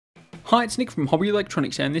Hi, it's Nick from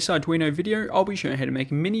Hobbyelectronics, and in this Arduino video I'll be showing how to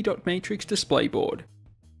make a mini dot matrix display board.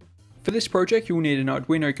 For this project you'll need an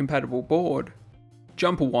Arduino compatible board,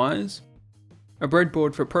 jumper wires, a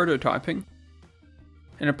breadboard for prototyping,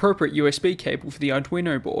 an appropriate USB cable for the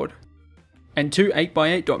Arduino board, and two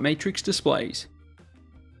 8x8 dot matrix displays.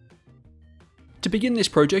 To begin this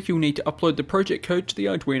project you'll need to upload the project code to the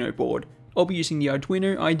Arduino board. I'll be using the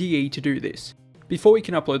Arduino IDE to do this. Before we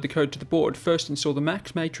can upload the code to the board, first install the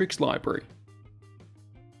Max Matrix library.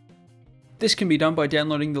 This can be done by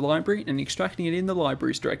downloading the library and extracting it in the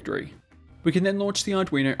libraries directory. We can then launch the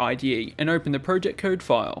Arduino IDE and open the project code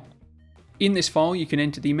file. In this file you can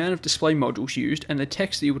enter the amount of display modules used and the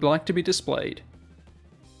text that you would like to be displayed.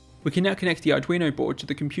 We can now connect the Arduino board to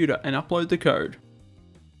the computer and upload the code.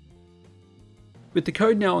 With the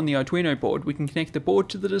code now on the Arduino board, we can connect the board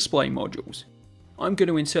to the display modules. I'm going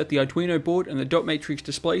to insert the Arduino board and the dot matrix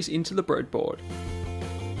displays into the breadboard,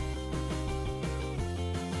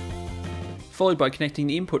 followed by connecting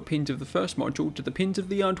the input pins of the first module to the pins of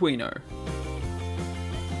the Arduino.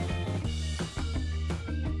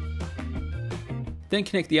 Then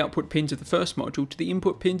connect the output pins of the first module to the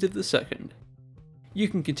input pins of the second. You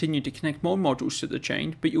can continue to connect more modules to the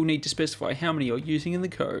chain, but you'll need to specify how many you're using in the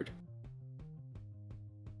code.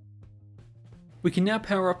 We can now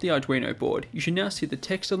power up the Arduino board. You should now see the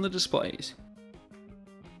text on the displays.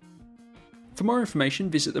 For more information,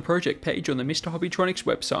 visit the project page on the MrHobbyelectronics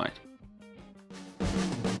website.